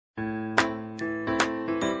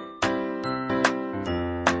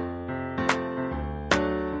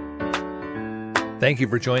Thank you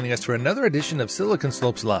for joining us for another edition of Silicon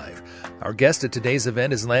Slopes Live. Our guest at today's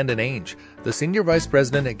event is Landon Ainge, the Senior Vice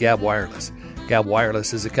President at Gabb Wireless. Gabb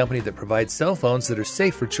Wireless is a company that provides cell phones that are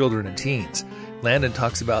safe for children and teens. Landon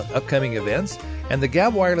talks about upcoming events and the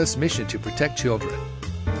Gabb Wireless mission to protect children.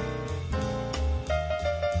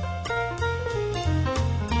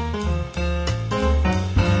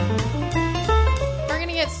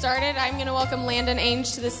 Started. I'm going to welcome Landon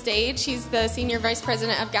Ainge to the stage. He's the Senior Vice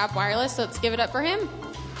President of Gabb Wireless, so let's give it up for him.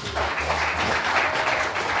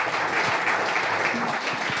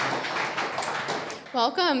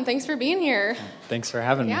 Welcome. Thanks for being here. Thanks for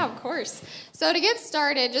having me. Yeah, of course. So to get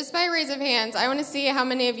started, just by raise of hands, I want to see how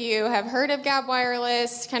many of you have heard of Gabb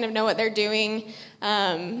Wireless, kind of know what they're doing.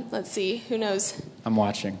 Let's see. Who knows? I'm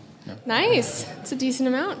watching. Yeah. Nice. It's a decent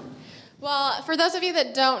amount. Well, for those of you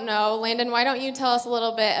that don't know, Landon, why don't you tell us a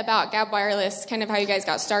little bit about Gabb Wireless, kind of how you guys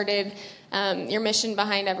got started, your mission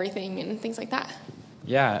behind everything, and things like that.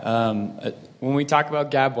 Yeah, when we talk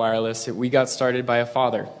about Gabb Wireless, we got started by a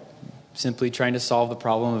father, simply trying to solve the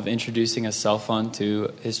problem of introducing a cell phone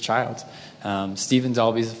to his child. Stephen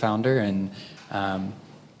Dalby's the founder, and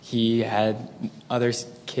he had other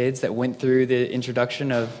kids that went through the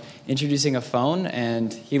introduction of introducing a phone,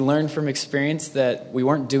 and he learned from experience that we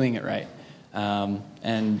weren't doing it right.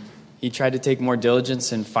 And he tried to take more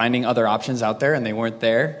diligence in finding other options out there, and they weren't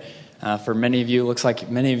there. For many of you, it looks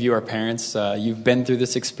like many of you are parents. You've been through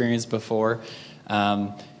this experience before.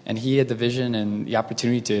 And he had the vision and the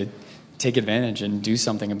opportunity to take advantage and do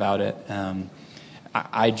something about it.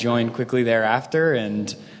 I joined quickly thereafter,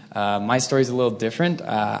 and my story's a little different.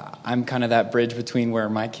 I'm kind of that bridge between where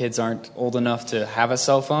my kids aren't old enough to have a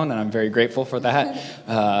cell phone, and I'm very grateful for that.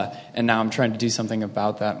 And now I'm trying to do something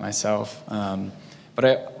about that myself.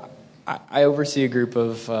 But I oversee a group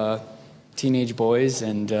of teenage boys,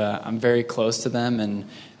 and I'm very close to them. And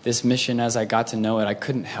this mission, as I got to know it, I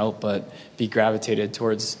couldn't help but be gravitated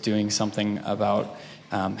towards doing something about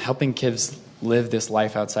helping kids live this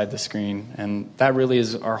life outside the screen. And that really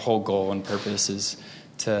is our whole goal and purpose, is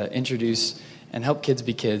to introduce and help kids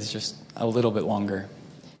be kids just a little bit longer.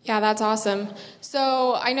 Yeah, that's awesome.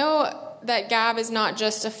 So I know that Gabb is not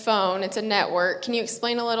just a phone, it's a network. Can you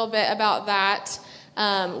explain a little bit about that,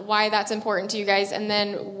 why that's important to you guys, and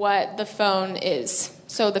then what the phone is?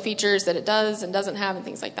 So the features that it does and doesn't have and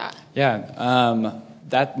things like that. Yeah,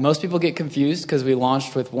 that most people get confused because we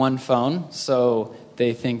launched with one phone, so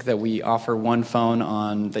they think that we offer one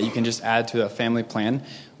phone that you can just add to a family plan.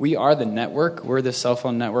 We are the network. We're the cell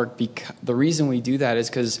phone network. The reason we do that is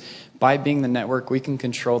because by being the network, we can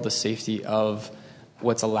control the safety of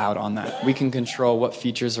what's allowed on that. We can control what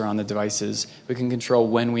features are on the devices. We can control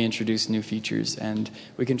when we introduce new features, and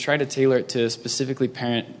we can try to tailor it to specifically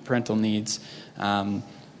parental needs.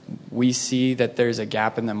 We see that there's a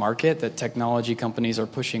gap in the market, that technology companies are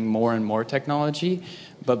pushing more and more technology,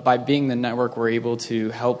 but by being the network, we're able to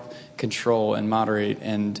help control and moderate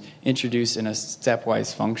and introduce in a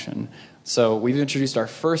stepwise function. So we've introduced our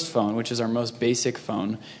first phone, which is our most basic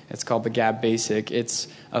phone. It's called the Gabb Basic. It's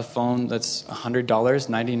a phone that's $100,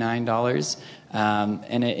 $99,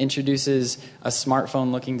 and it introduces a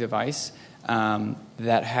smartphone-looking device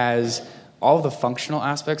that has all the functional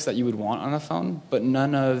aspects that you would want on a phone, but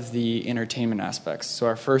none of the entertainment aspects. So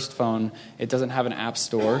our first phone, it doesn't have an app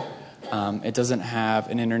store. It doesn't have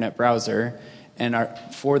an internet browser. And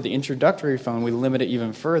for the introductory phone, we limit it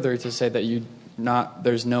even further to say that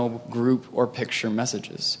there's no group or picture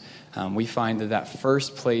messages. We find that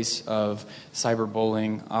first place of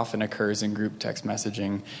cyberbullying often occurs in group text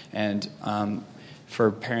messaging. And for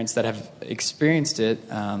parents that have experienced it,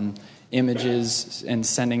 images and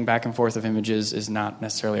sending back and forth of images is not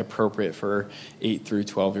necessarily appropriate for 8 through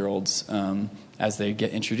 12-year-olds as they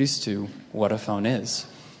get introduced to what a phone is.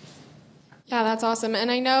 Yeah, that's awesome.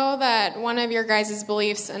 And I know that one of your guys'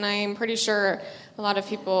 beliefs, and I'm pretty sure a lot of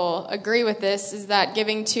people agree with this, is that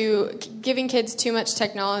giving kids too much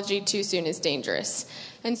technology too soon is dangerous.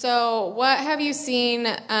 And so what have you seen,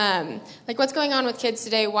 what's going on with kids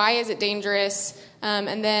today? Why is it dangerous?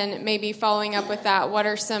 And then maybe following up with that, what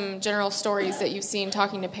are some general stories that you've seen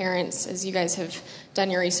talking to parents as you guys have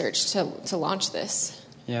done your research to launch this?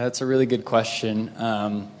 Yeah, that's a really good question.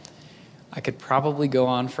 I could probably go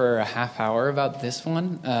on for a half hour about this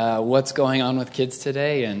one. What's going on with kids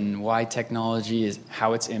today and why technology is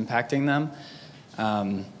how it's impacting them.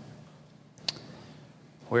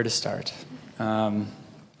 Where to start?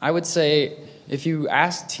 I would say if you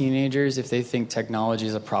ask teenagers if they think technology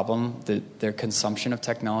is a problem, their consumption of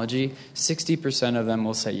technology, 60% of them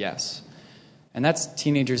will say yes. And that's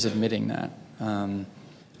teenagers admitting that.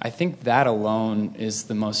 I think that alone is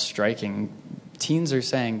the most striking teens are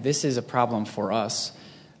saying, this is a problem for us.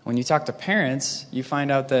 When you talk to parents, you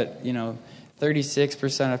find out that,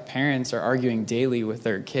 36% of parents are arguing daily with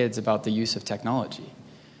their kids about the use of technology.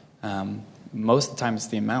 Most of the time it's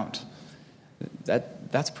the amount.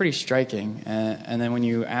 That's pretty striking. And then when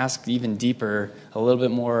you ask even deeper, a little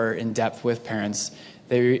bit more in depth with parents,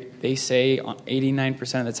 they say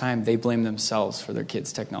 89% of the time they blame themselves for their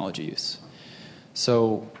kids' technology use.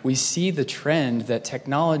 So we see the trend that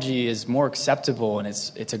technology is more acceptable and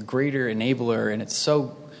it's a greater enabler and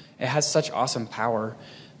it has such awesome power.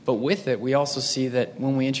 But with it, we also see that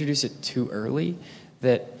when we introduce it too early,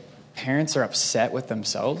 that parents are upset with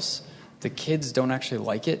themselves. The kids don't actually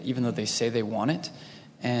like it, even though they say they want it.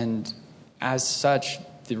 And as such,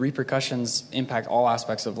 the repercussions impact all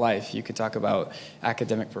aspects of life. You could talk about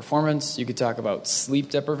academic performance. You could talk about sleep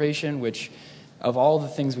deprivation, which of all the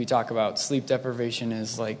things we talk about, sleep deprivation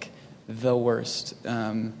is like the worst.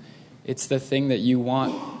 It's the thing that you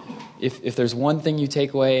want. If there's one thing you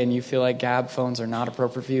take away and you feel like Gab phones are not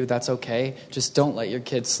appropriate for you, that's okay. Just don't let your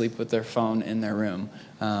kids sleep with their phone in their room.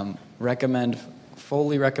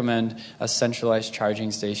 Fully recommend a centralized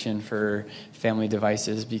charging station for family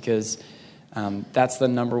devices because that's the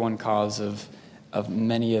number one cause of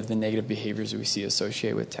many of the negative behaviors we see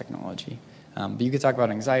associated with technology. But you could talk about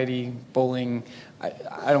anxiety, bullying.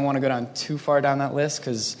 I don't want to go down too far down that list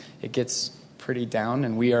because it gets pretty down,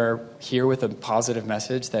 and we are here with a positive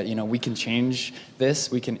message that, we can change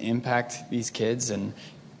this, we can impact these kids and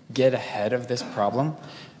get ahead of this problem,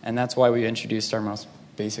 and that's why we introduced our most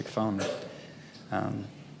basic phone.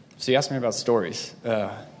 So you asked me about stories.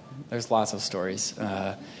 There's lots of stories.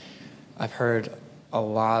 I've heard a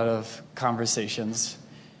lot of conversations,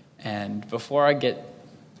 and before I get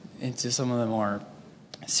into some of the more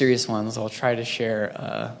serious ones, I'll try to share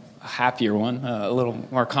a happier one, a little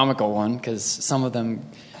more comical one, because some of them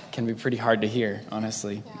can be pretty hard to hear,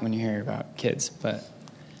 honestly, when you hear about kids. But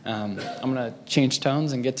I'm going to change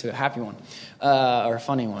tones and get to a happy one, or a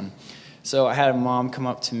funny one. So I had a mom come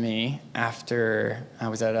up to me after I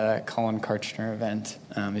was at a Colin Karchner event.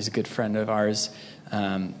 He's a good friend of ours.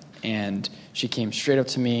 And she came straight up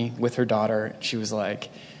to me with her daughter. She was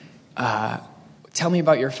like, tell me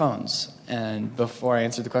about your phones. And before I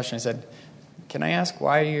answered the question, I said, can I ask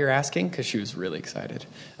why you're asking? Because she was really excited.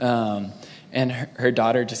 And her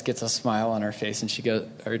daughter just gets a smile on her face, and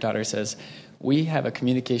her daughter says, we have a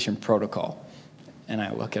communication protocol. And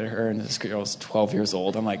I look at her, and this girl's 12 years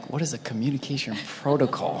old. I'm like, what is a communication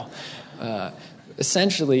protocol?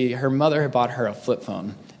 Essentially, her mother had bought her a flip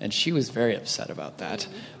phone, and she was very upset about that.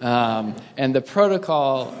 And the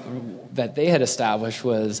protocol that they had established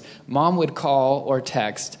was mom would call or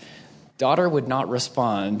text, daughter would not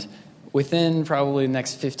respond. Within probably the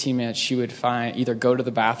next 15 minutes, she would either go to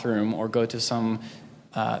the bathroom or go to some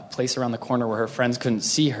place around the corner where her friends couldn't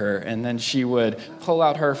see her, and then she would pull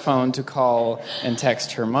out her phone to call and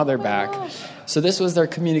text her mother back. So this was their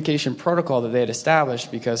communication protocol that they had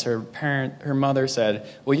established because her mother said,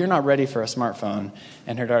 well, you're not ready for a smartphone,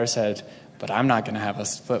 and her daughter said, but I'm not going to have a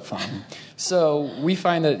flip phone. So we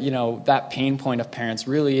find that, that pain point of parents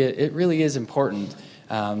really is important.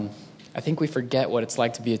 I think we forget what it's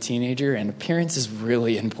like to be a teenager, and appearance is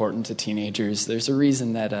really important to teenagers. There's a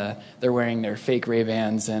reason that they're wearing their fake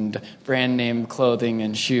Ray-Bans and brand-name clothing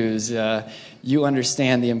and shoes. You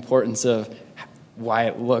understand the importance of why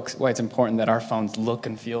it's important that our phones look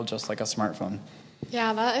and feel just like a smartphone.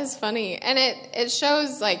 Yeah, that is funny. And it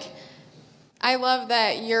shows, I love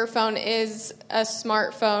that your phone is a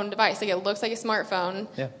smartphone device. It looks like a smartphone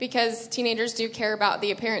because teenagers do care about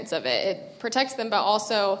the appearance of it. It protects them, but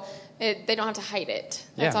also they don't have to hide it.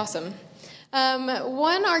 That's awesome.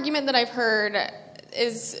 One argument that I've heard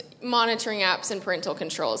is monitoring apps and parental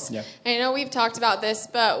controls. Yeah. And I know we've talked about this,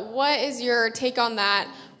 but what is your take on that?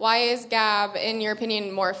 Why is Gab, in your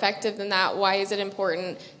opinion, more effective than that? Why is it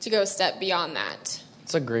important to go a step beyond that?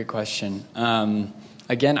 That's a great question.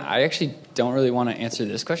 Again, I actually don't really want to answer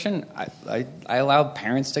this question. I allow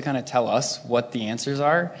parents to kind of tell us what the answers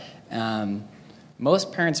are.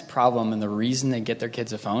 Most parents' problem and the reason they get their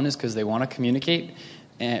kids a phone is because they want to communicate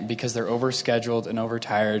and because they're overscheduled and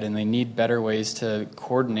overtired and they need better ways to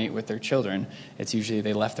coordinate with their children. It's usually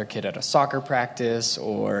they left their kid at a soccer practice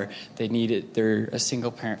or they're a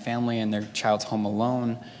single-parent family and their child's home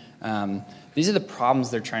alone. These are the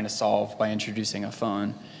problems they're trying to solve by introducing a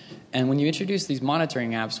phone. And when you introduce these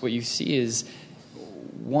monitoring apps, what you see is,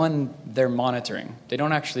 one, they're monitoring. They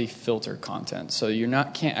don't actually filter content. So you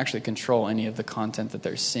can't actually control any of the content that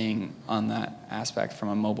they're seeing on that aspect from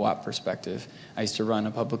a mobile app perspective. I used to run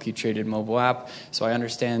a publicly traded mobile app, so I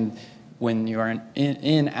understand when you are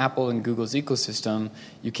in Apple and Google's ecosystem,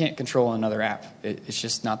 you can't control another app. It's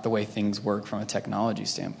just not the way things work from a technology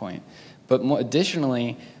standpoint. But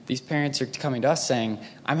additionally, these parents are coming to us saying,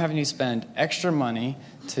 I'm having to spend extra money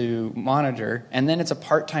to monitor, and then it's a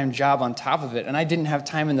part-time job on top of it, and I didn't have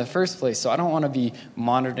time in the first place, so I don't want to be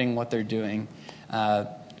monitoring what they're doing.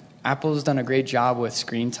 Apple's done a great job with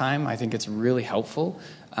screen time. I think it's really helpful.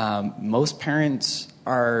 Most parents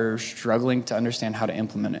are struggling to understand how to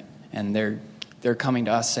implement it, and they're coming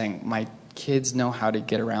to us saying, my kids know how to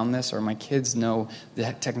get around this, or my kids know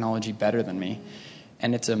the technology better than me.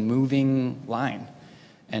 And it's a moving line.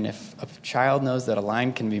 And if a child knows that a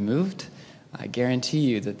line can be moved, I guarantee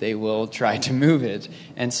you that they will try to move it.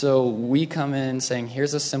 And so we come in saying,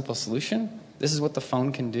 here's a simple solution. This is what the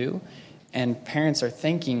phone can do. And parents are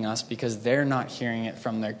thanking us because they're not hearing it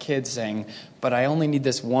from their kids saying, but I only need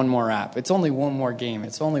this one more app. It's only one more game.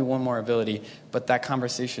 It's only one more ability. But that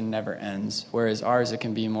conversation never ends. Whereas ours, it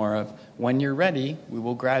can be more of, when you're ready, we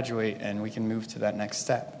will graduate and we can move to that next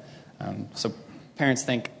step. So parents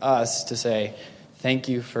thank us to say, thank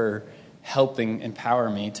you for helping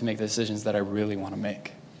empower me to make the decisions that I really want to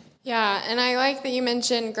make. Yeah, and I like that you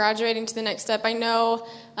mentioned graduating to the next step. I know,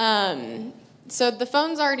 so the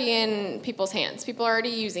phone's already in people's hands. People are already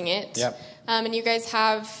using it. Yep. And you guys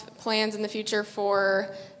have plans in the future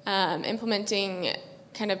for implementing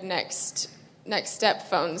kind of next step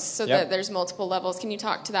phones so Yep. that there's multiple levels. Can you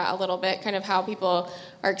talk to that a little bit, kind of how people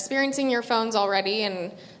are experiencing your phones already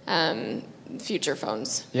and future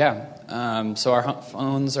phones? Yeah. So our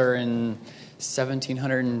phones are in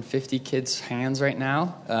 1,750 kids' hands right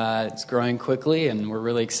now. It's growing quickly, and we're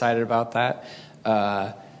really excited about that.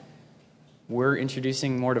 We're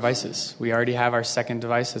introducing more devices. We already have our second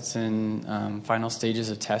device that's in final stages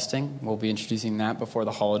of testing. We'll be introducing that before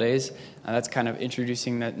the holidays. That's kind of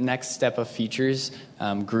introducing the next step of features,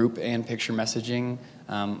 group and picture messaging,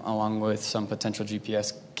 along with some potential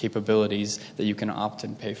GPS capabilities that you can opt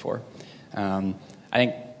and pay for. I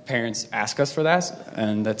think parents ask us for that,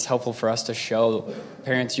 and that's helpful for us to show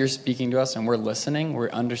parents, you're speaking to us and we're listening, we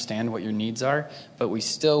understand what your needs are, but we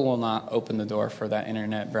still will not open the door for that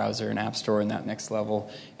internet browser and app store in that next level.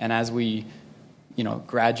 And as we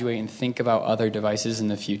graduate and think about other devices in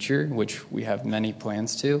the future, which we have many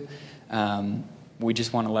plans to, we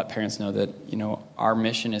just want to let parents know that our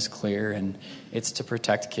mission is clear, and it's to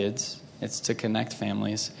protect kids, it's to connect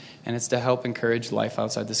families, and it's to help encourage life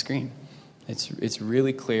outside the screen. It's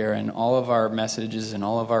really clear, and all of our messages and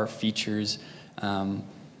all of our features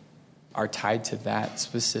are tied to that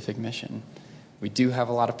specific mission. We do have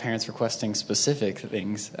a lot of parents requesting specific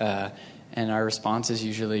things, and our response is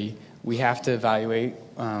usually we have to evaluate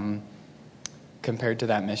compared to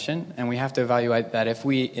that mission, and we have to evaluate that if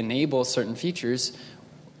we enable certain features,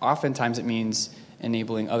 oftentimes it means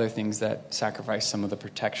enabling other things that sacrifice some of the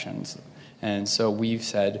protections. And so we've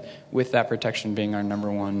said, with that protection being our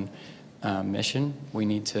number one mission, we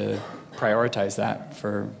need to prioritize that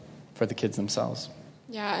for the kids themselves.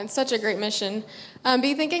 Yeah, and such a great mission.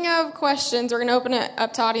 Be thinking of questions. We're going to open it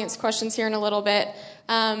up to audience questions here in a little bit.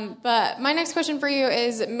 But my next question for you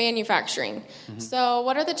is manufacturing. Mm-hmm. So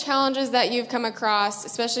what are the challenges that you've come across,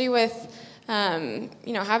 especially with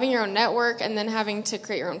having your own network and then having to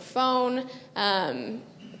create your own phone,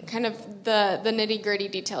 kind of the nitty-gritty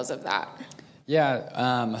details of that?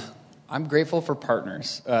 Yeah, I'm grateful for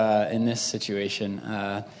partners in this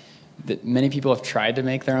situation. That many people have tried to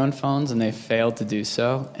make their own phones and they've failed to do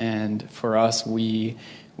so. And for us, we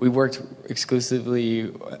worked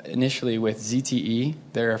exclusively initially with ZTE.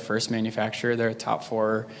 They're our first manufacturer. They're a top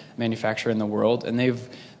 4 manufacturer in the world, and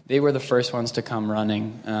they were the first ones to come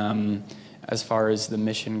running. As far as the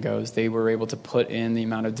mission goes, they were able to put in the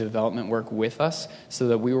amount of development work with us, so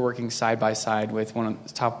that we were working side by side with one of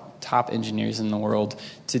the top engineers in the world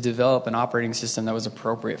to develop an operating system that was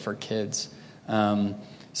appropriate for kids.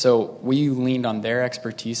 So we leaned on their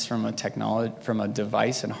expertise from a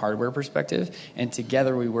device and hardware perspective, and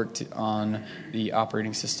together we worked on the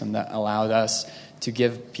operating system that allowed us to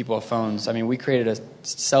give people phones. I mean, we created a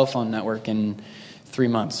cell phone network in 3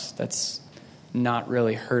 months. That's not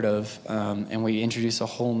really heard of, and we introduced a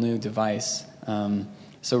whole new device.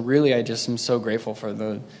 So really, I just am so grateful for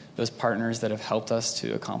those partners that have helped us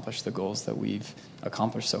to accomplish the goals that we've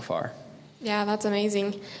accomplished so far. Yeah, that's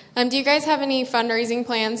amazing. Do you guys have any fundraising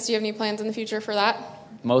plans? Do you have any plans in the future for that?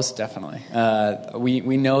 Most definitely.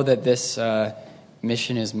 We know that this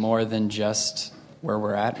mission is more than just where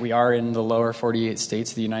we're at. We are in the lower 48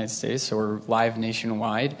 states of the United States, so we're live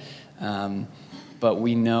nationwide. But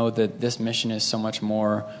we know that this mission is so much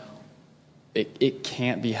more it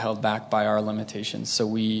can't be held back by our limitations. So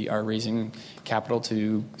we are raising capital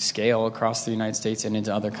to scale across the United States and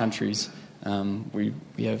into other countries. We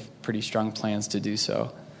have pretty strong plans to do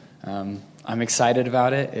so. I'm excited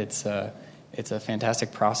about it. It's a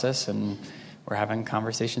fantastic process, and we're having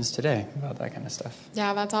conversations today about that kind of stuff.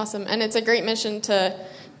 Yeah, that's awesome. And it's a great mission to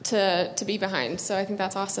be behind. So I think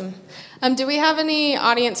that's awesome. Do we have any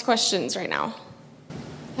audience questions right now?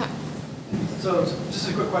 Yeah. So just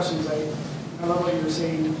a quick question, because I love what you were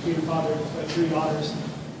saying, being a father of 3 daughters.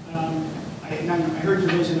 I heard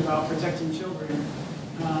your vision about protecting children.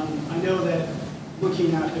 I know that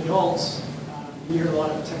looking at adults, you hear a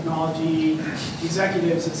lot of technology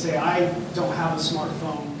executives that say, I don't have a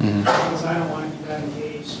smartphone because I don't want to be that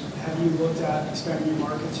engaged. Have you looked at expanding your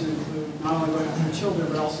market to include not only going after children,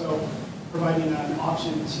 but also providing an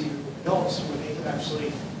option to adults where they could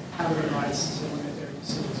actually have a device to limit their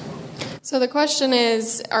usage as well? So the question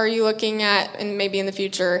is, are you looking at, and maybe in the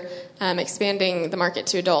future, expanding the market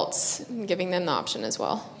to adults and giving them the option as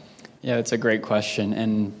well? Yeah, it's a great question,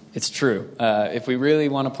 and it's true. If we really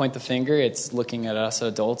want to point the finger, it's looking at us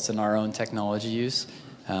adults and our own technology use.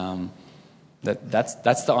 That's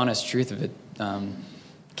the honest truth of it.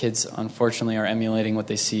 Kids, unfortunately, are emulating what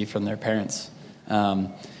they see from their parents.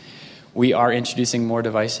 We are introducing more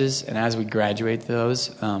devices, and as we graduate those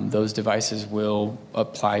devices will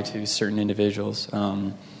apply to certain individuals,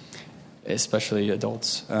 especially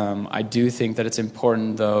adults. I do think that it's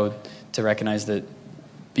important, though, to recognize that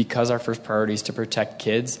because our first priority is to protect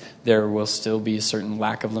kids, there will still be a certain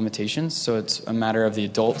lack of limitations. So it's a matter of the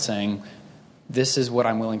adult saying, this is what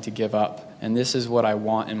I'm willing to give up, and this is what I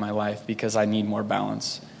want in my life because I need more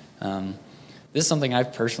balance. This is something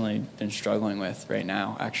I've personally been struggling with right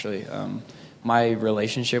now, actually. My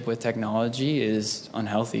relationship with technology is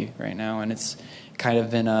unhealthy right now, and it's kind of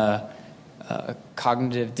been a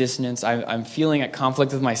cognitive dissonance. I'm feeling at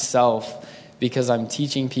conflict with myself because I'm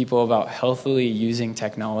teaching people about healthily using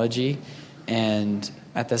technology, and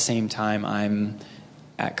at the same time I'm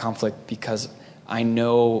at conflict because I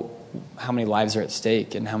know how many lives are at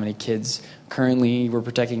stake and how many kids. Currently we're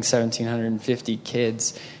protecting 1,750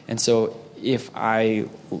 kids, and so if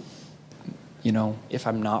I'm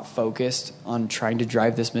not focused on trying to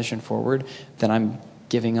drive this mission forward, then I'm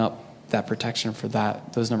giving up that protection for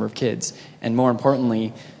those number of kids, and more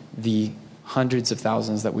importantly, the hundreds of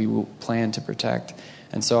thousands that we will plan to protect.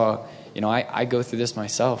 And so, I go through this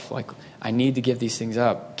myself. Like, I need to give these things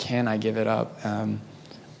up. Can I give it up?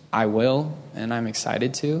 I will, and I'm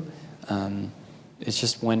excited to. It's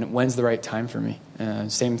just when's the right time for me?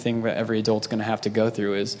 Same thing that every adult's going to have to go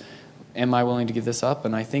through is, am I willing to give this up?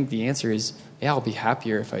 And I think the answer is, yeah, I'll be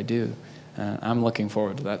happier if I do. I'm looking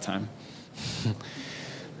forward to that time.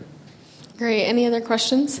 Great. Any other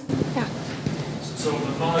questions? Yeah. So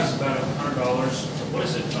the phone is about $100. What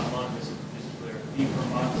is it a month? Is there a fee per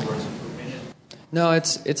month, or is it per minute? No,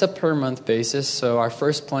 it's a per month basis. So our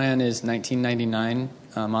first plan is $19.99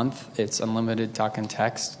 a month. It's unlimited talk and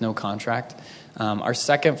text, no contract. Our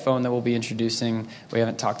second phone that we'll be introducing, we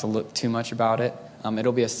haven't talked too much about it.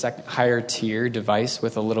 It'll be a higher tier device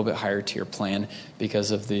with a little bit higher tier plan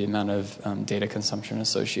because of the amount of data consumption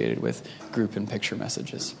associated with group and picture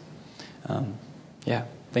messages.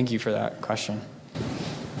 Thank you for that question.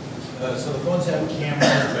 So the phones have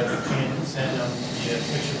cameras, but you can't send them via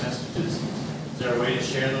picture messages. Is there a way to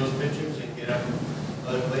share those pictures and get them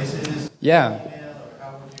other places? Yeah.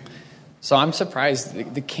 So I'm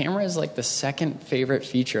surprised. The camera is like the second favorite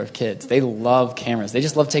feature of kids. They love cameras. They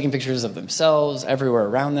just love taking pictures of themselves everywhere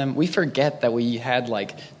around them. We forget that we had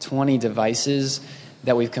like 20 devices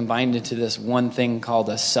that we've combined into this one thing called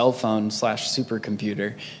a cell phone /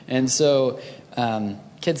 supercomputer. And so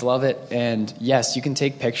kids love it. And yes, you can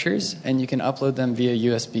take pictures and you can upload them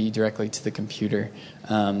via USB directly to the computer.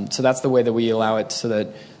 So that's the way that we allow it, so that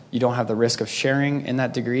you don't have the risk of sharing in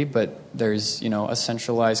that degree, but there's, a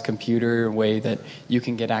centralized computer way that you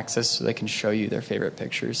can get access so they can show you their favorite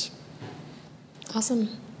pictures. Awesome.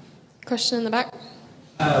 Question in the back?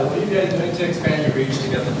 What are you guys doing to expand your reach to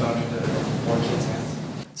get the phone into more kids'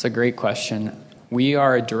 hands? It's a great question. We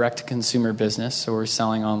are a direct-to-consumer business, so we're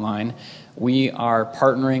selling online. We are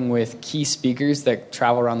partnering with key speakers that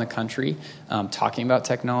travel around the country talking about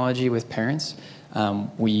technology with parents.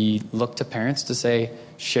 We look to parents to say,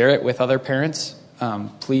 share it with other parents.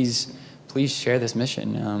 Please share this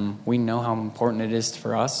mission. We know how important it is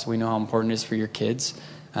for us. We know how important it is for your kids.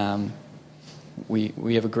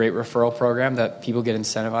 We have a great referral program that people get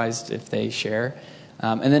incentivized if they share.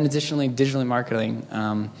 And then additionally, digital marketing.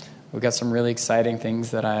 We've got some really exciting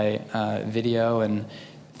things that I video and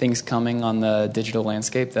things coming on the digital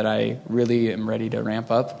landscape that I really am ready to ramp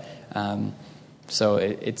up. So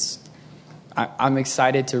I'm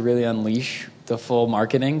excited to really unleash the full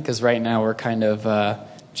marketing, because right now we're kind of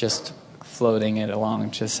just floating it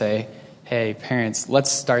along to say, hey, parents,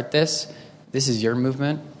 let's start this. This is your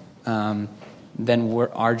movement. Then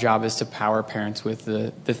our job is to power parents with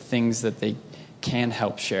the things that they can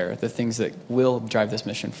help share, the things that will drive this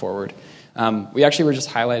mission forward. We actually were just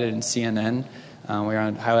highlighted in CNN. We were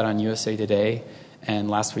highlighted on USA Today, and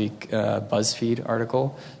last week, BuzzFeed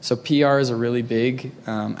article. So PR is a really big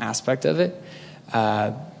aspect of it.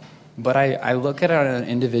 But I look at it on an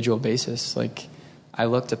individual basis. Like, I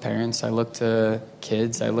look to parents, I look to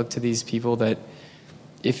kids, I look to these people that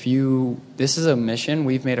this is a mission,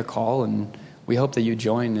 we've made a call, and we hope that you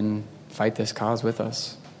join and fight this cause with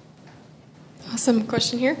us. Awesome.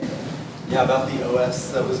 Question here? Yeah, about the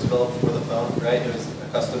OS that was developed for the phone, right? It was a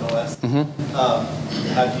custom OS.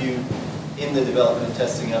 Mm-hmm. Have you, in the development and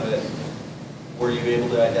testing of it, were you able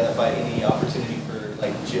to identify any opportunity for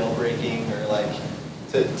like jailbreaking or like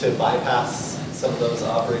to bypass some of those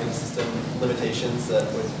operating system limitations that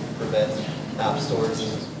would prevent app stores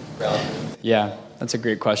and browsers? Yeah, that's a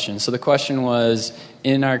great question. So the question was,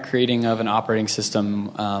 in our creating of an operating system,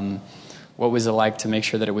 what was it like to make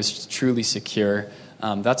sure that it was truly secure?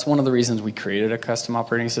 That's one of the reasons we created a custom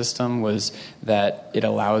operating system, was that it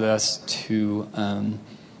allowed us to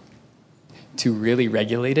really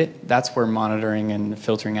regulate it. That's where monitoring and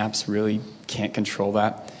filtering apps really can't control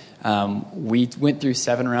that. We went through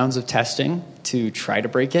 7 rounds of testing to try to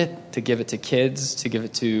break it, to give it to kids, to give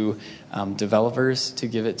it to developers, to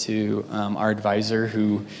give it to our advisor,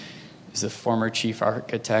 who is a former chief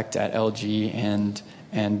architect at LG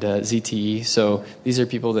and ZTE. So these are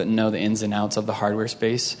people that know the ins and outs of the hardware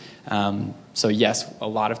space. So yes, a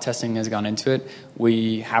lot of testing has gone into it.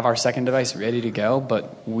 We have our second device ready to go,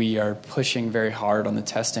 but we are pushing very hard on the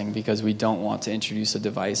testing because we don't want to introduce a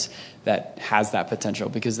device that has that potential,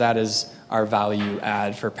 because that is our value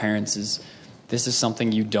add for parents. This is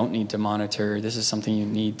something you don't need to monitor. This is something you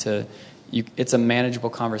need to, it's a manageable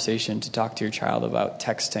conversation to talk to your child about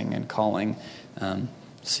texting and calling.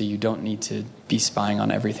 So you don't need to be spying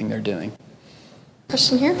on everything they're doing.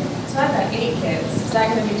 Question here? So I've got 8 kids. Is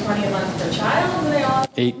that going to be $20 a month per child? Or they all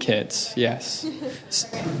 8 kids, yes. do you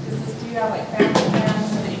have like family plans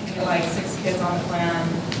so that you can get like 6 kids on the plan,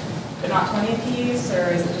 but not 20 apiece,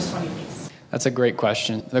 or is it just 20 apiece? That's a great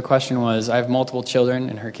question. The question was, I have multiple children,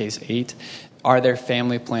 in her case 8. Are there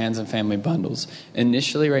family plans and family bundles?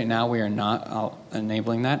 Initially, right now, we are not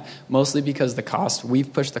enabling that, mostly because the cost,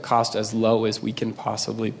 we've pushed the cost as low as we can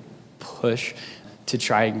possibly push to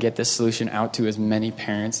try and get this solution out to as many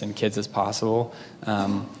parents and kids as possible.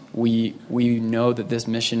 We know that this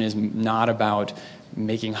mission is not about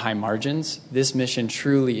making high margins. This mission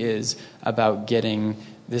truly is about getting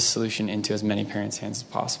this solution into as many parents' hands as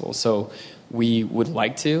possible. So we would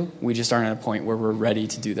like to, we just aren't at a point where we're ready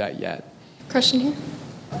to do that yet. Question here?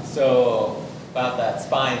 So about that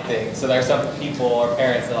spying thing, so there are some people or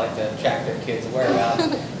parents that like to track their kids' whereabouts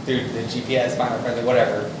through the GPS, finder friendly,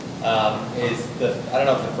 whatever. I don't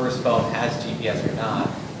know if the first phone has GPS or not,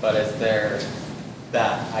 but is there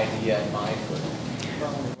that idea in mind for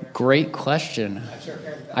them? Great question.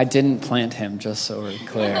 I didn't plant him, just so we're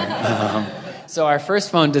clear. So our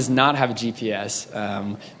first phone does not have a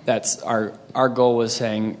GPS. That's our goal was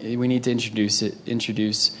saying we need to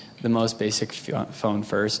introduce the most basic phone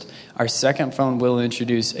first. Our second phone will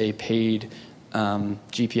introduce a paid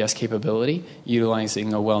GPS capability,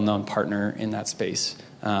 utilizing a well-known partner in that space.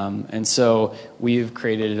 And so we've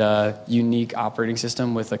created a unique operating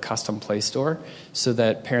system with a custom Play Store so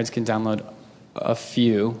that parents can download a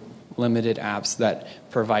few limited apps that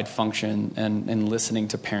provide function and listening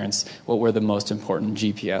to parents. What were the most important?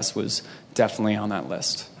 GPS was definitely on that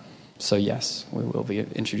list. So yes, we will be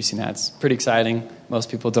introducing that. It's pretty exciting. Most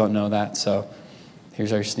people don't know that, so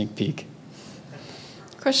here's our sneak peek.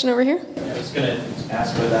 Question over here? I was going to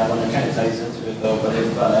ask about that one. It kind of ties into it, though. But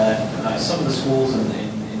if some of the schools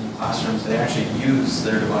in classrooms, they actually use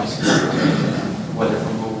their devices, whether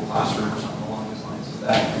from Google Classroom or something along those lines, is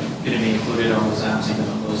that going to be included on those apps, even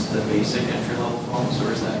on those the basic entry-level phones,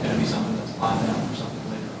 or is that going to be something that's planned out for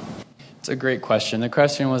something later on? It's a great question. The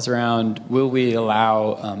question was around, will we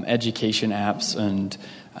allow education apps and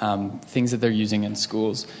things that they're using in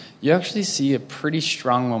schools? You actually see a pretty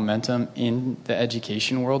strong momentum in the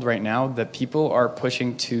education world right now that people are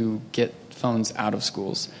pushing to get phones out of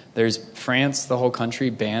schools. There's France, the whole country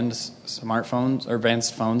banned smartphones or banned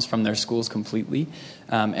phones from their schools completely.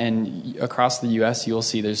 And across the U.S., you'll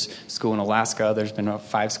see there's a school in Alaska. There's been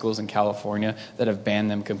 5 schools in California that have banned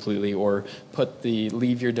them completely or put the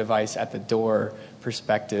leave your device at the door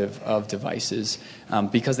perspective of devices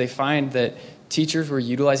because they find that teachers were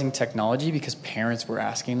utilizing technology because parents were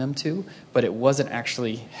asking them to, but it wasn't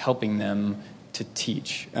actually helping them to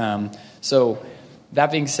teach. So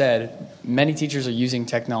that being said, many teachers are using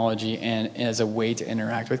technology and as a way to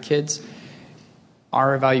interact with kids.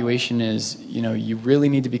 Our evaluation is, you really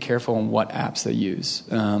need to be careful on what apps they use.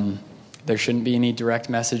 There shouldn't be any direct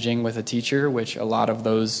messaging with a teacher, which a lot of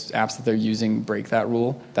those apps that they're using break that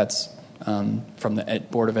rule. That's from the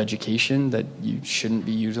Board of Education, that you shouldn't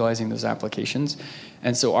be utilizing those applications.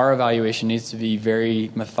 And so our evaluation needs to be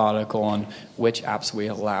very methodical on which apps we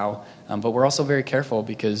allow. But we're also very careful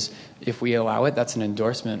because if we allow it, that's an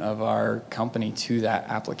endorsement of our company to that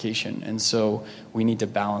application. And so we need to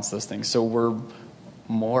balance those things. So we're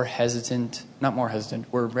we're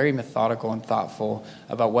very methodical and thoughtful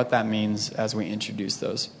about what that means as we introduce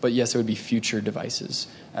those. But yes, it would be future devices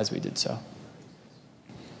as we did so.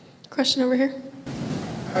 Question over here.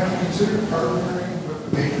 Have you considered partnering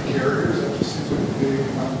with the major carriers? That just seems like a big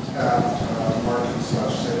untapped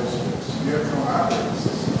market/sales space. You have your own operating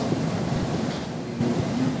system.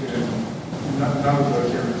 None of the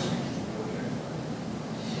carriers speak anyway.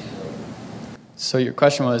 So your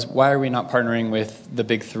question was, why are we not partnering with the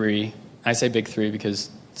big 3? I say big 3 because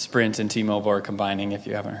Sprint and T-Mobile are combining, if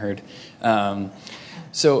you haven't heard.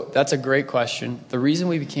 So that's a great question. The reason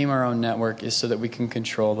we became our own network is so that we can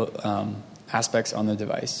control the aspects on the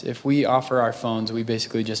device. If we offer our phones, we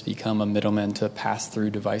basically just become a middleman to pass through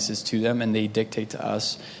devices to them, and they dictate to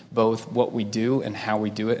us both what we do and how we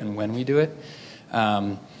do it and when we do it.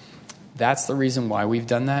 That's the reason why we've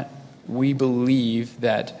done that. We believe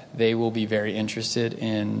that they will be very interested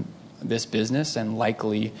in this business and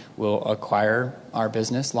likely will acquire our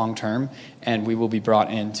business long term, and we will be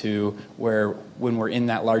brought into where when we're in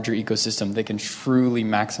that larger ecosystem, they can truly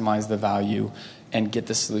maximize the value and get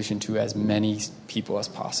the solution to as many people as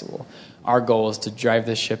possible. Our goal is to drive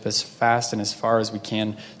this ship as fast and as far as we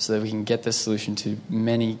can so that we can get this solution to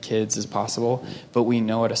many kids as possible, but we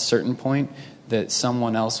know at a certain point that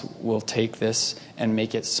someone else will take this and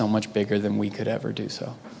make it so much bigger than we could ever do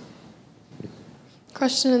so.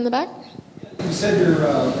 Question in the back. You said your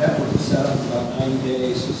network is set up in about 90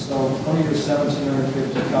 days, so one of your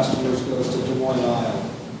 1,750 customers goes to Des Moines, Iowa,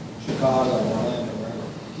 Chicago, Orlando,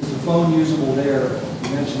 wherever. Is the phone usable there? You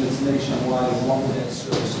mentioned it's nationwide, and what would that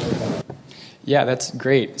service look like? Yeah, that's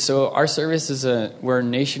great. So our service we're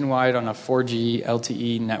nationwide on a 4G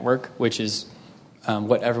LTE network, which is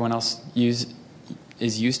what everyone else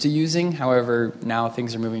is used to using. However, now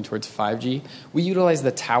things are moving towards 5G. We utilize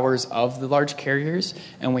the towers of the large carriers,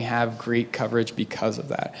 and we have great coverage because of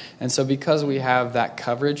that. And so because we have that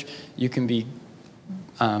coverage, you can be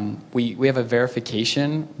we have a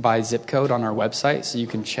verification by zip code on our website, so you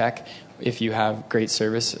can check if you have great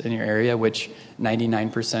service in your area, which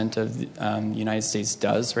 99% of the United States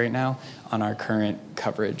does right now on our current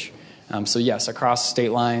coverage. So yes, across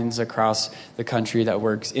state lines, across the country that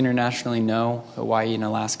works. Internationally, no. Hawaii and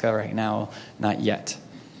Alaska right now, not yet.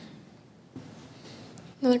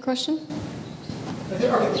 Another question?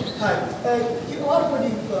 Hi. A lot of what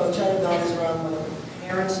you've chatted about is around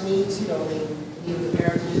parents' needs. They need the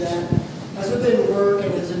parent to do that. Has it been work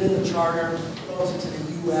and is it in the charter relative to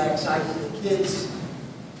the UX, i.e. the kids'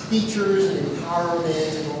 features and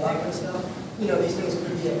empowerment and all that kind of stuff? These things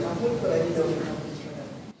could be a conflict, but I didn't know if your company's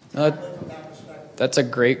trying to. That's a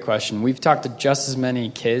great question. We've talked to just as many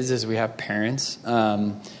kids as we have parents.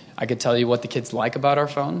 I could tell you what the kids like about our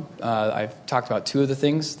phone. I've talked about 2 of the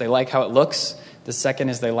things. They like how it looks. The second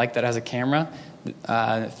is they like that it has a camera.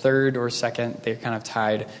 Third or second, they're kind of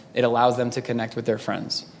tied. It allows them to connect with their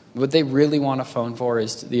friends. What they really want a phone for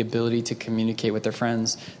is the ability to communicate with their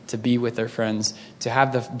friends, to be with their friends, to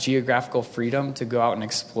have the geographical freedom to go out and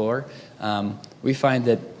explore. We find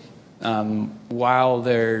that while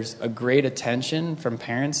there's a great attention from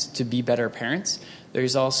parents to be better parents,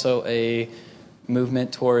 there's also a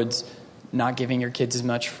movement towards not giving your kids as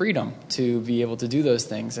much freedom to be able to do those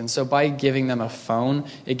things. And so by giving them a phone,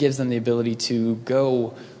 it gives them the ability to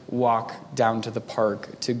go walk down to the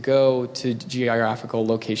park, to go to geographical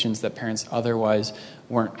locations that parents otherwise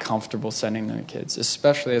weren't comfortable sending their kids,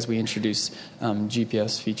 especially as we introduce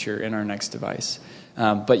GPS feature in our next device.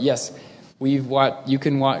 But yes, you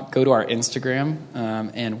can go to our Instagram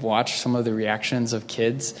and watch some of the reactions of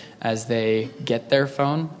kids as they get their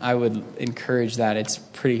phone. I would encourage that. It's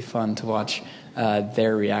pretty fun to watch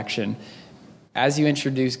their reaction. As you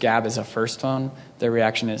introduce Gab as a first phone, their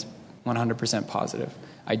reaction is 100% positive.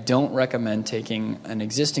 I don't recommend taking an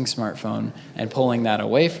existing smartphone and pulling that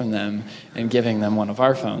away from them and giving them one of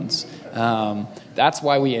our phones. That's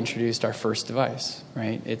why we introduced our first device,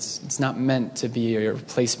 right? It's not meant to be a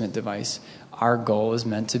replacement device. Our goal is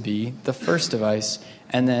meant to be the first device,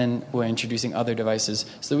 and then we're introducing other devices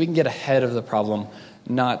so that we can get ahead of the problem,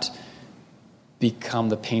 not become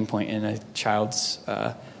the pain point in a child's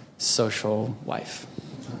social life.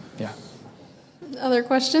 Yeah. Other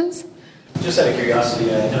questions? Just out of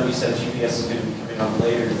curiosity, I know you said GPS is going to be coming on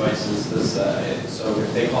later devices. So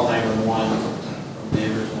if they call 911 from the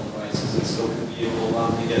original device, is it still going to be able to allow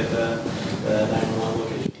them to get the 911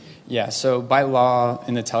 location? Yeah, so by law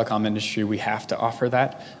in the telecom industry, we have to offer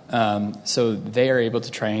that. So they are able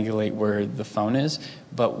to triangulate where the phone is,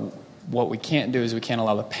 but what we can't do is we can't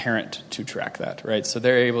allow the parent to track that, right? So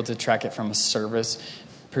they're able to track it from a service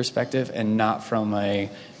perspective and not from a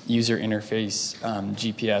user interface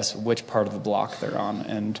GPS, which part of the block they're on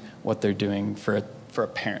and what they're doing for a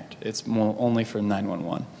parent. It's only for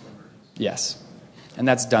 911. Yes. And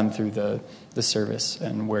that's done through the service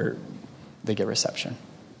and where they get reception.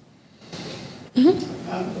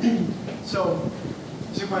 So,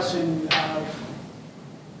 there's a question. I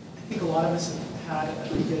think a lot of us have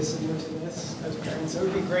had ideas similar to this as parents. It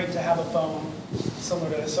would be great to have a phone similar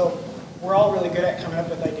to this. So, we're all really good at coming up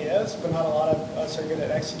with ideas, but not a lot of us are good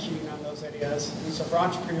at executing on those ideas. And so, for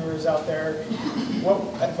entrepreneurs out there, what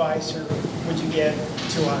advice would you give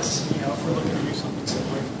to us, if we're looking to do something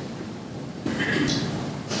similar?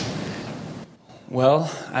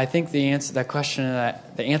 Well, I think the answer to that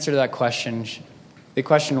question, the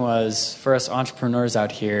question was, for us entrepreneurs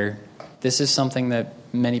out here, this is something that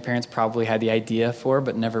many parents probably had the idea for,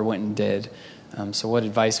 but never went and did. So what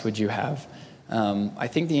advice would you have? I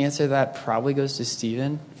think the answer to that probably goes to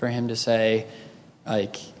Steven, for him to say,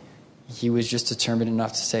 he was just determined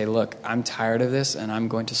enough to say, look, I'm tired of this and I'm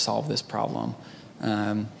going to solve this problem.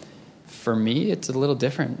 For me, it's a little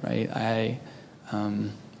different, right?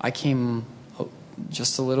 I came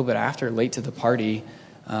just a little bit after, late to the party,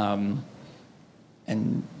 and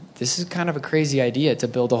this is kind of a crazy idea to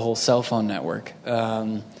build a whole cell phone network.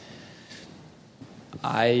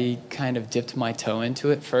 I kind of dipped my toe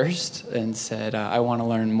into it first and said, I want to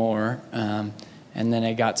learn more. And then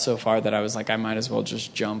I got so far that I was like, I might as well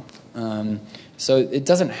just jump. So it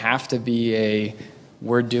doesn't have to be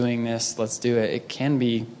we're doing this, let's do it. It can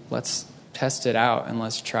be, let's test it out and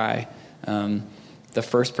let's try. The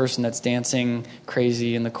first person that's dancing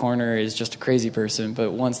crazy in the corner is just a crazy person.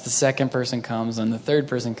 But once the second person comes and the third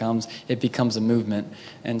person comes, it becomes a movement.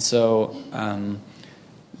 And so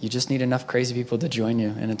you just need enough crazy people to join you,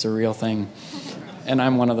 and it's a real thing. And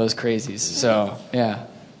I'm one of those crazies. So, yeah.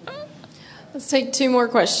 Let's take 2 more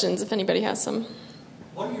questions if anybody has some.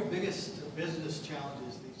 What are your biggest business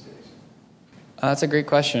challenges these days? That's a great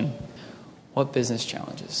question. What business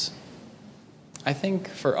challenges? I think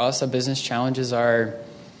for us, business challenges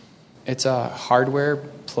it's a hardware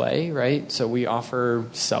play, right? So we offer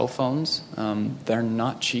cell phones. They're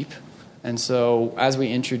not cheap. And so as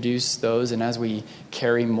we introduce those and as we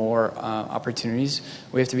carry more opportunities,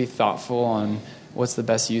 we have to be thoughtful on what's the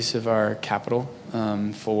best use of our capital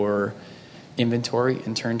for inventory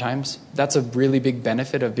and turn times. That's a really big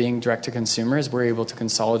benefit of being direct to consumers. We're able to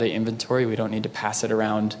consolidate inventory. We don't need to pass it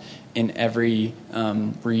around in every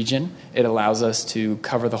region. It allows us to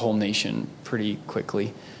cover the whole nation pretty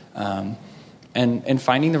quickly. And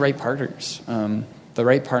finding the right partners. The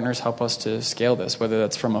right partners help us to scale this, whether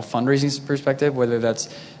that's from a fundraising perspective, whether that's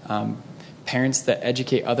parents that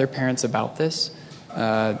educate other parents about this.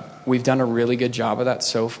 We've done a really good job of that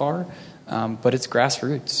so far. But it's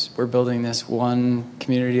grassroots. We're building this one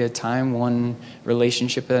community at a time, one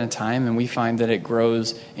relationship at a time, and we find that it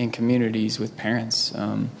grows in communities with parents.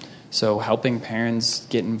 So helping parents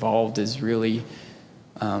get involved is really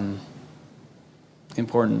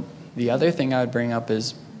important. The other thing I would bring up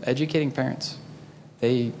is educating parents.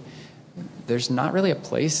 There's not really a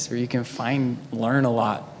place where you can learn a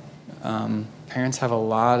lot. Parents have a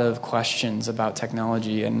lot of questions about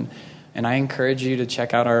technology, and I encourage you to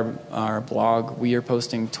check out our blog. We are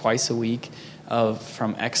posting twice a week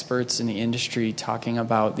from experts in the industry talking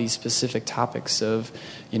about these specific topics of,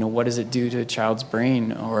 what does it do to a child's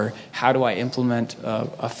brain, or how do I implement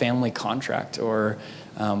a family contract, or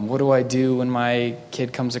what do I do when my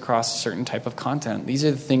kid comes across a certain type of content? These are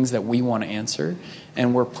the things that we want to answer,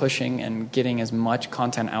 and we're pushing and getting as much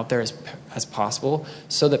content out there as possible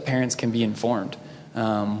so that parents can be informed.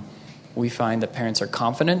 We find that parents are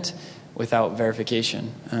confident without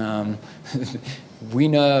verification. We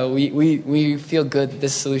know, we feel good that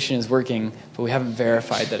this solution is working, but we haven't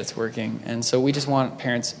verified that it's working. And so we just want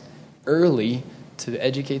parents early to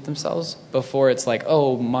educate themselves before it's like,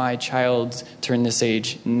 oh, my child's turned this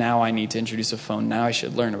age, now I need to introduce a phone, now I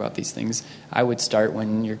should learn about these things. I would start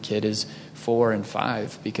when your kid is 4 and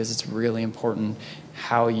 5, because it's really important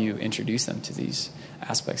how you introduce them to these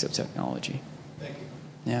aspects of technology. Thank you.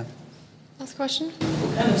 Yeah. Last question.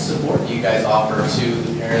 What kind of support do you guys offer to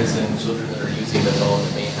the parents and children that are using the phone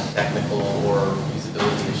that may have technical or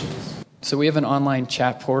usability issues? So we have an online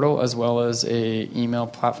chat portal as well as a email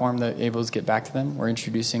platform that able to get back to them. We're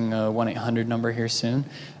introducing a 1-800 number here soon.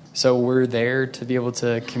 So we're there to be able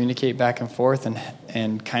to communicate back and forth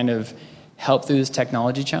and kind of help through these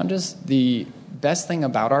technology challenges. The best thing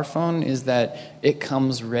about our phone is that it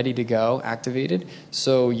comes ready to go, activated.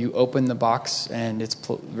 So you open the box and it's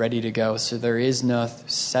ready to go. So there is no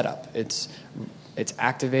setup. It's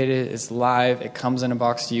activated, it's live, it comes in a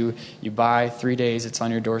box to you. You buy 3 days, it's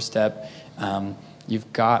on your doorstep.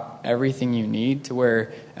 You've got everything you need to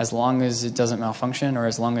where as long as it doesn't malfunction or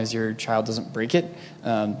as long as your child doesn't break it,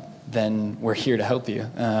 then we're here to help you.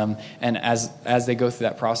 And as they go through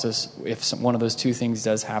that process, if one of those two things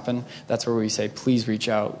does happen, that's where we say, please reach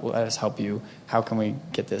out, let us help you. How can we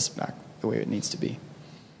get this back the way it needs to be?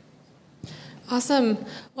 Awesome.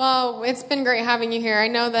 Well, it's been great having you here. I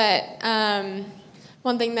know that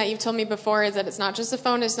one thing that you've told me before is that it's not just a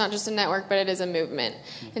phone, it's not just a network, but it is a movement.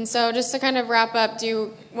 And so just to kind of wrap up, do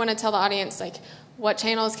you want to tell the audience, like, what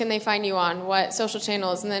channels can they find you on, what social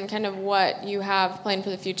channels, and then kind of what you have planned for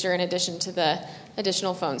the future in addition to the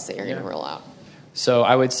additional phones that you're going to roll out? So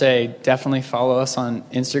I would say definitely follow us on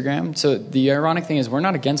Instagram. So the ironic thing is we're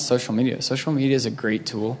not against social media. Social media is a great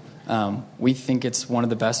tool. We think it's one of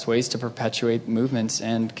the best ways to perpetuate movements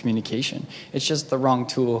and communication. It's just the wrong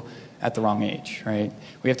tool at the wrong age, right?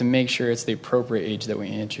 We have to make sure it's the appropriate age that we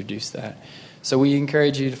introduce that. So we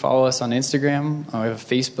encourage you to follow us on Instagram. We have a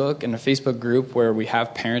Facebook and a Facebook group where we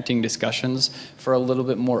have parenting discussions for a little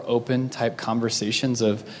bit more open type conversations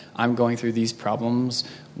of, I'm going through these problems,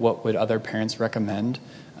 what would other parents recommend?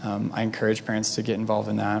 I encourage parents to get involved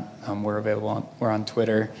in that. We're on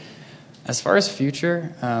Twitter. As far as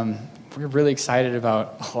future, we're really excited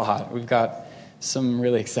about a lot. We've got some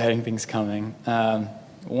really exciting things coming.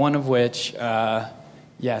 One of which,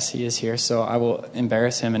 yes, he is here, so I will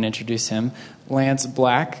embarrass him and introduce him. Lance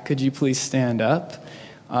Black, could you please stand up?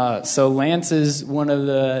 So Lance is one of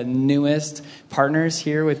the newest partners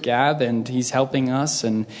here with Gab, and he's helping us,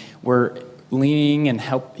 and we're leaning and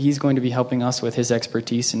he's going to be helping us with his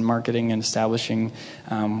expertise in marketing and establishing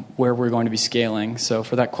where we're going to be scaling. So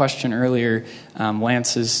for that question earlier,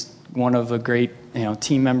 Lance is one of the great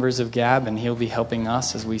team members of Gab, and he'll be helping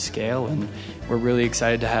us as we scale, and we're really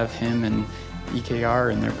excited to have him and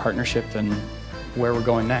EKR and their partnership and where we're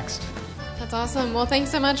going next. That's awesome. Well, thanks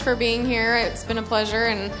so much for being here. It's been a pleasure,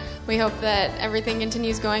 and we hope that everything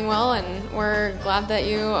continues going well, and we're glad that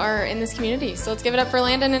you are in this community. So let's give it up for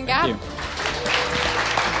Landon and Gab.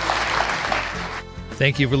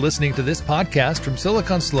 Thank you for listening to this podcast from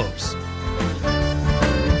Silicon Slopes.